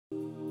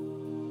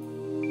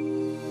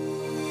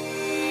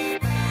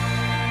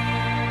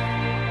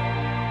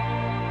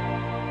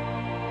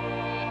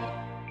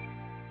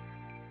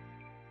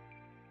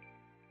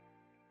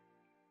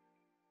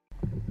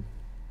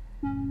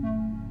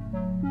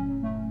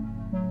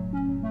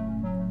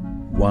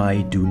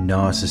Why do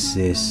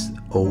narcissists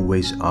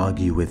always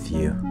argue with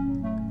you?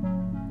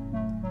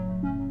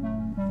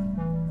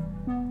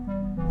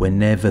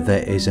 Whenever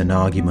there is an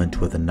argument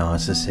with a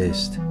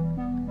narcissist,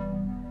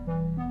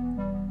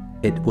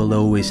 it will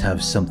always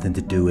have something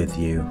to do with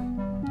you.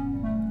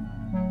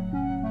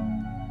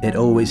 It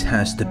always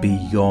has to be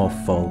your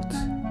fault.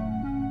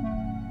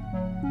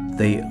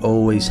 They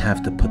always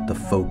have to put the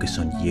focus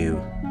on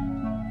you,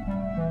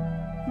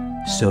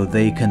 so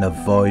they can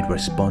avoid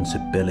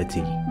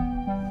responsibility.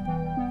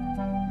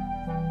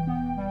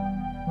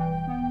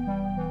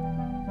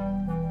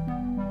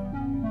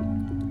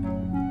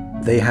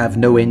 They have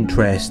no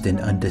interest in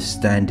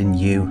understanding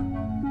you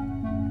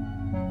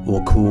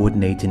or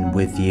coordinating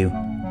with you,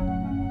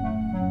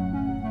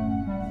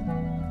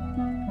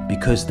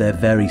 because they're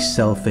very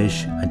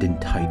selfish and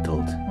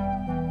entitled.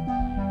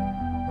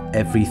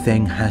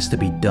 Everything has to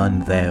be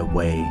done their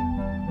way.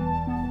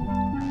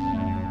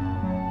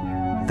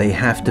 They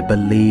have to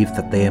believe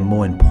that they are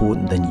more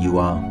important than you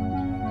are,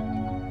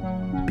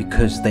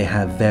 because they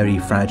have very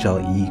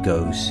fragile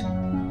egos.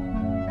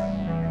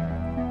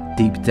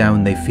 Deep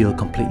down they feel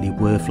completely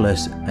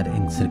worthless and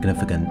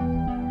insignificant,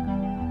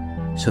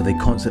 so they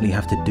constantly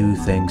have to do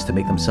things to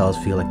make themselves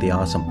feel like they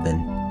are something,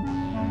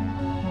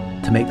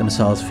 to make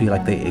themselves feel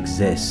like they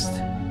exist.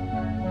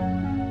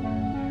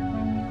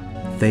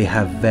 They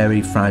have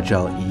very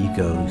fragile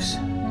egos,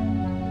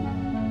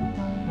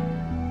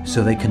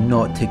 so they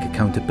cannot take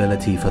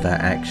accountability for their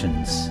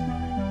actions.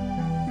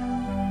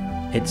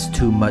 It's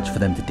too much for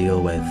them to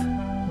deal with.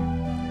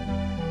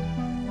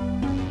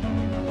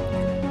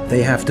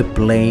 They have to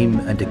blame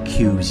and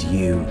accuse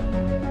you.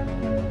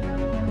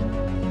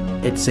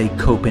 It's a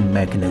coping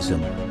mechanism.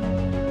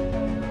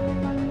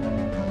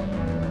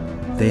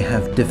 They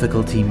have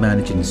difficulty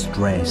managing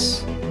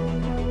stress.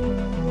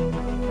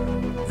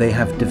 They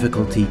have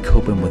difficulty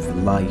coping with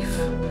life.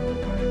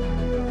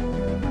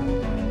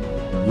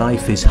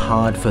 Life is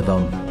hard for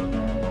them,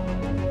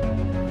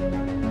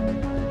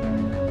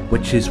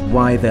 which is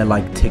why they're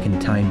like ticking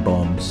time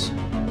bombs.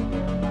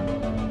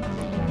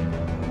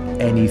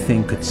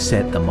 Anything could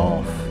set them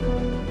off.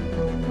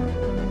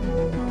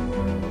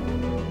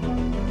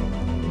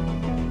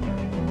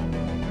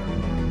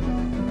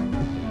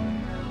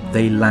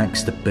 They lack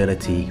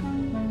stability.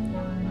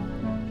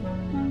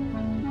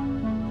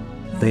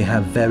 They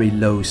have very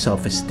low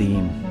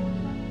self-esteem,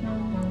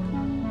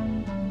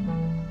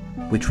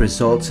 which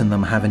results in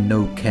them having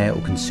no care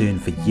or concern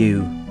for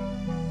you,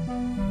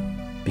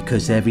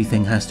 because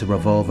everything has to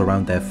revolve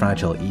around their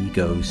fragile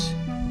egos.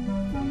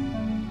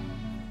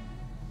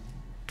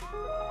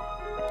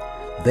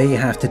 They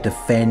have to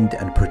defend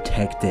and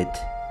protect it.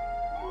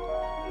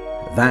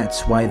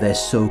 That's why they're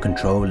so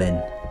controlling.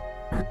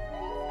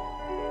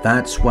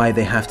 That's why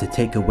they have to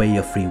take away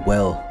your free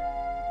will,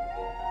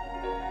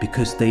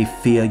 because they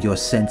fear your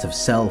sense of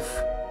self.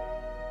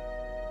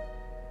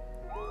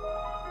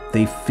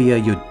 They fear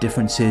your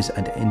differences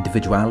and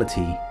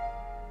individuality.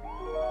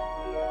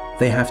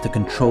 They have to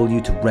control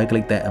you to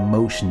regulate their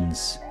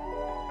emotions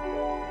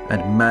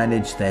and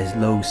manage their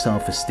low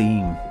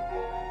self-esteem.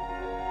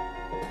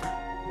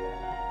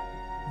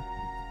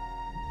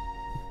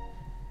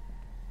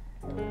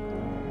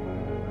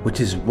 Which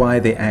is why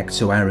they act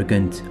so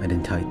arrogant and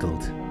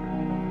entitled.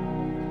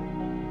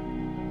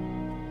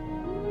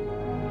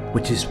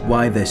 Which is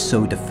why they're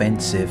so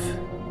defensive.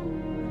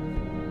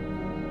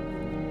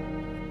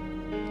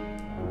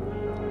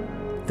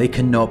 They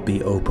cannot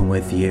be open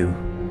with you.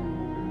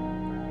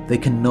 They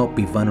cannot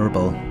be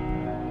vulnerable.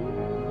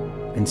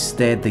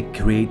 Instead, they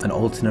create an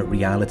alternate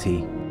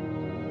reality.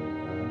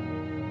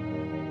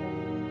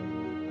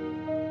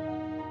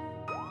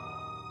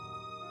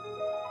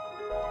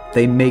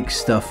 They make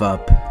stuff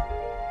up.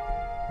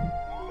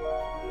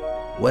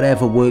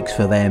 Whatever works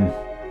for them.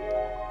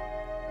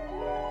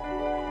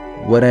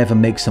 Whatever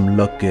makes them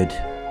look good.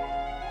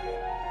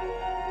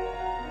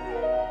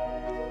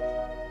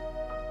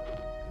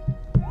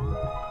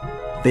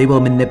 They will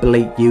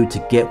manipulate you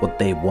to get what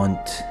they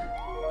want.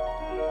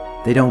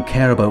 They don't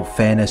care about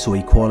fairness or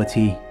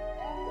equality.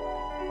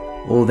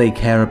 All they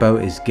care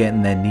about is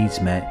getting their needs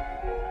met.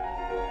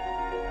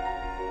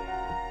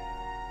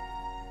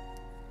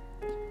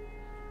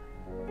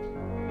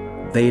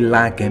 They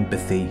lack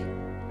empathy,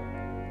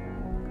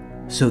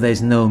 so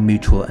there's no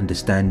mutual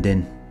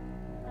understanding.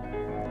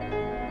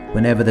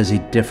 Whenever there's a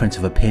difference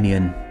of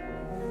opinion,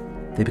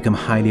 they become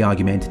highly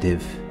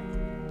argumentative,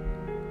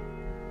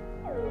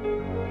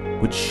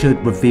 which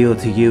should reveal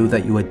to you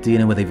that you are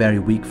dealing with a very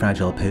weak,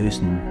 fragile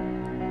person.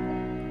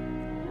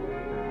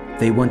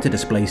 They want to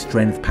display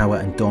strength, power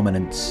and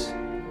dominance,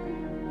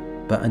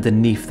 but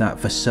underneath that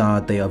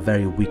facade they are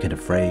very weak and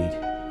afraid.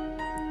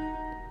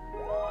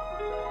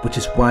 Which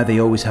is why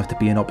they always have to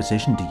be in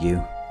opposition to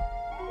you.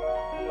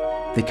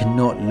 They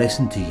cannot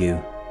listen to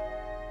you.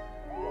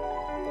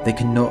 They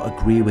cannot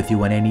agree with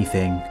you on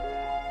anything,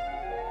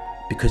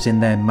 because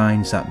in their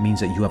minds that means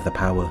that you have the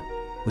power,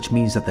 which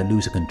means that they're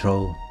losing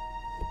control.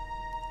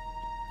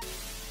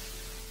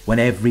 When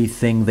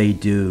everything they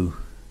do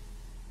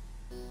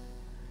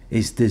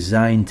is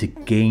designed to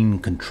gain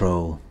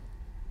control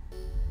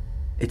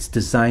It's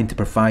designed to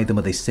provide them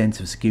with a sense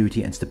of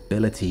security and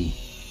stability,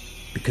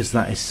 because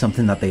that is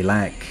something that they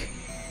lack.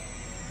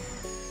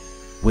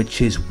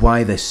 Which is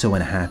why they're so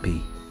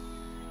unhappy.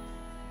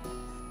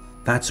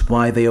 That's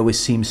why they always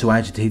seem so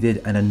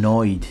agitated and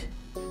annoyed.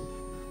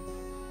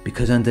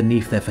 Because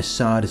underneath their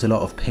facade is a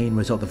lot of pain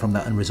resulting from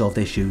their unresolved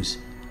issues,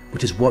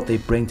 which is what they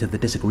bring to the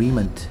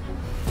disagreement.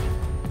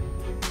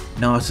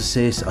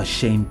 Narcissists are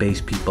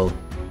shame-based people,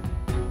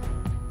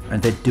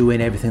 and they're doing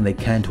everything they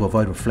can to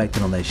avoid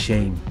reflecting on their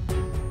shame.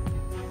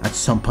 At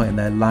some point in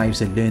their lives,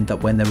 they learned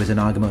that when there is an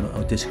argument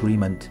or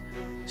disagreement,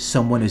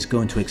 someone is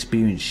going to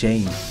experience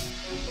shame.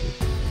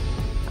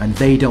 And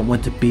they don't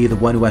want to be the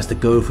one who has to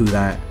go through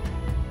that.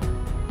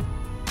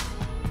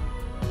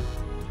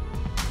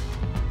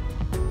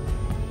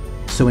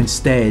 So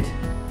instead,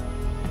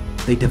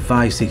 they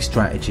devised a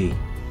strategy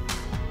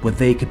where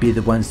they could be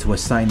the ones to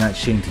assign that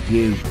shame to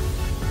you.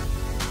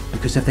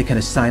 Because if they can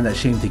assign that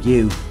shame to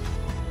you,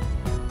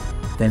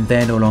 then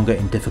they're no longer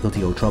in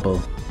difficulty or trouble.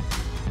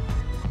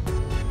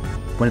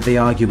 When they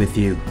argue with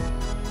you,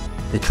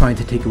 they're trying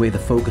to take away the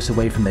focus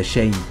away from their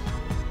shame,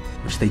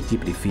 which they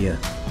deeply fear.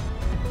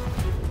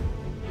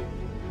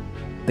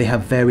 They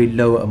have very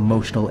low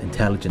emotional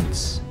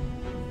intelligence.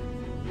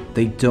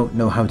 They don't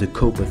know how to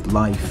cope with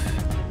life,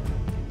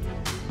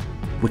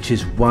 which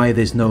is why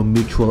there's no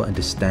mutual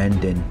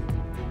understanding.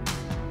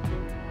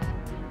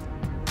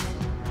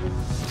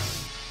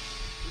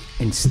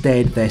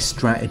 Instead, their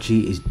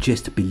strategy is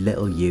just to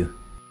belittle you,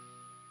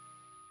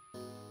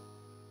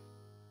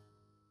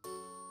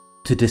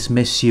 to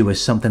dismiss you as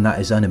something that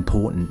is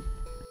unimportant.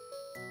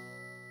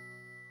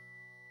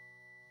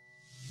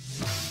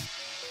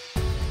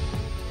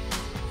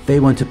 They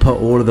want to put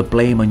all of the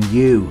blame on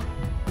you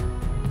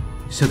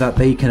so that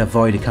they can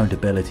avoid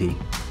accountability.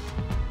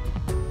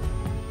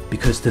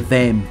 Because to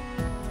them,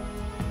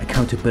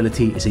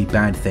 accountability is a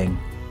bad thing.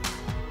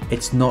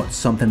 It's not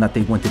something that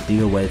they want to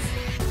deal with.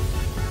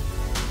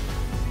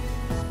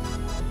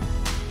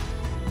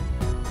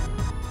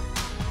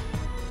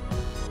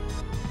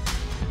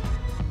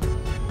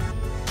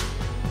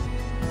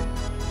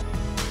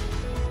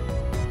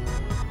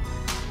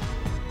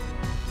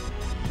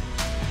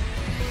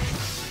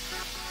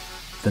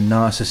 The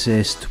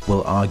narcissist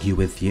will argue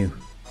with you.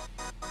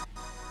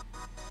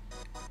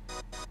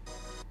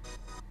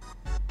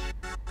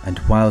 And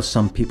while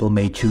some people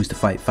may choose to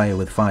fight fire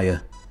with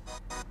fire,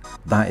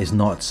 that is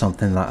not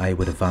something that I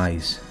would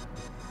advise.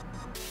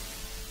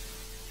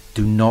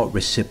 Do not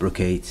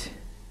reciprocate.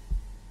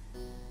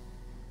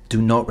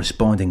 Do not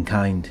respond in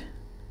kind.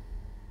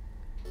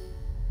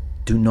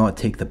 Do not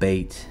take the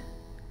bait.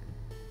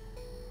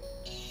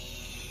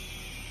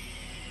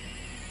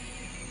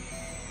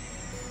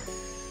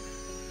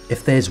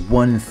 If there's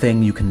one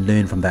thing you can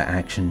learn from their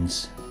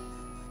actions,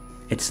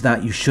 it's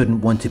that you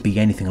shouldn't want to be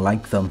anything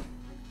like them.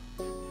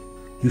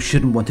 You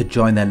shouldn't want to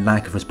join their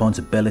lack of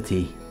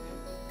responsibility.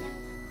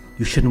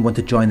 You shouldn't want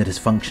to join the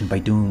dysfunction by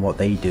doing what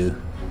they do.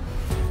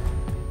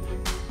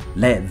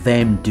 Let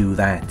them do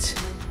that.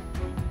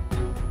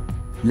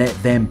 Let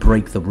them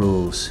break the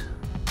rules.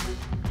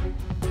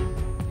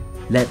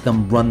 Let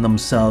them run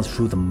themselves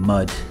through the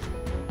mud.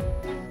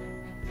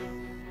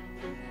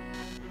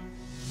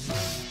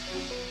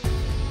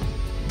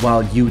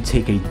 While you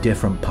take a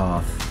different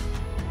path,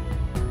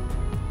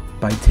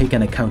 by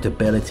taking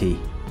accountability,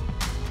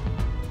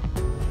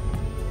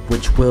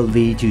 which will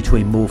lead you to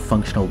a more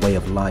functional way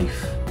of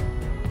life.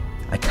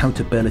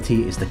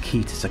 Accountability is the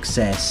key to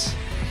success.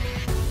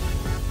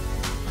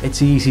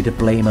 It's easy to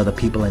blame other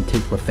people and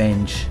take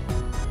revenge,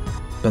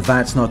 but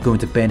that's not going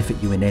to benefit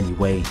you in any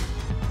way.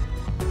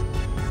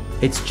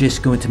 It's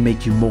just going to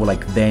make you more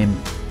like them.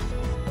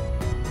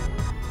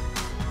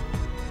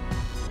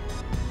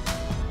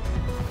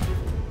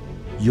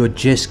 You're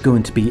just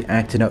going to be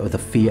acting out of the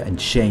fear and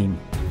shame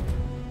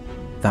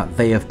that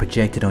they have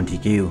projected onto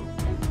you,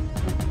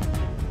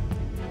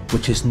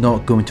 which is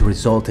not going to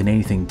result in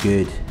anything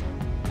good.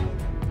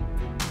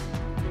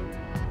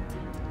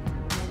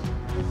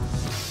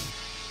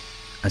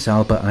 As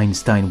Albert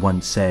Einstein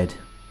once said,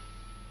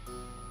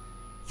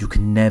 you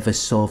can never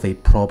solve a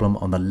problem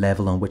on the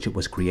level on which it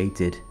was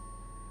created.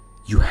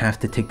 You have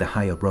to take the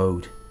higher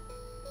road.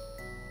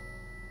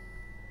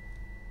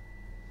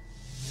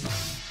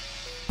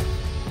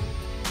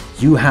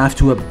 You have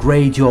to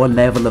upgrade your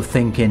level of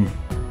thinking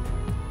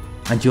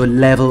and your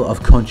level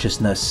of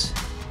consciousness.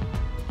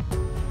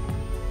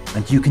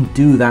 And you can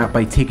do that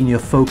by taking your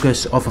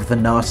focus off of the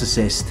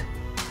narcissist.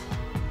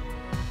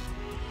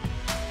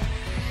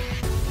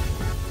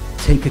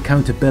 Take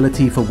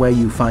accountability for where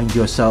you find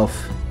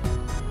yourself,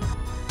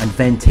 and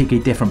then take a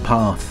different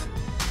path.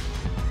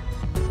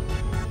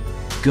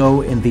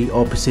 Go in the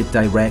opposite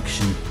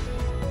direction,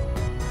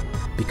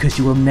 because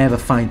you will never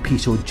find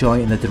peace or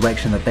joy in the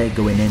direction that they're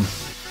going in.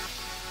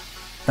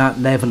 That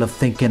level of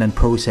thinking and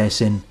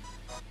processing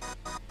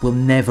will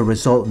never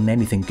result in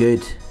anything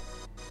good.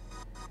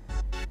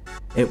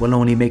 It will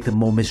only make them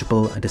more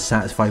miserable and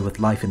dissatisfied with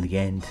life in the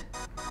end.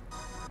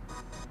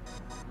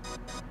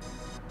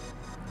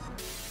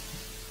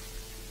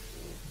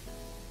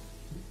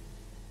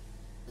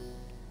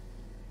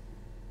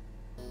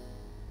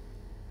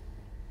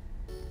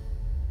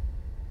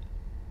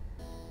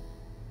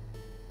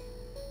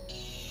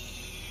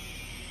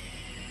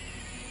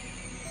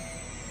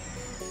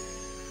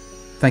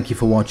 Thank you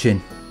for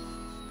watching.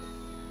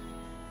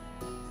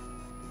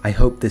 I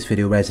hope this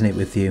video resonated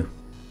with you.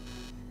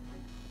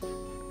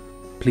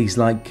 Please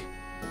like,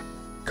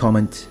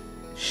 comment,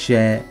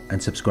 share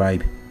and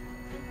subscribe.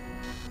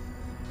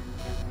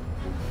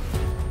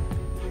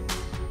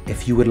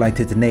 If you would like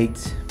to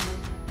donate,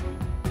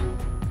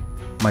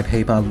 my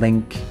PayPal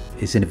link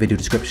is in the video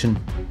description.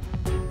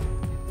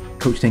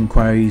 Coaching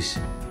inquiries,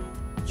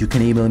 you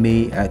can email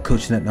me at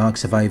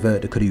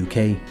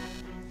coaching@narcsurvivor.co.uk.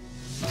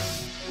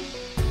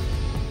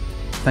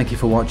 Thank you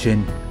for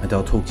watching, and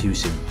I'll talk to you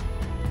soon.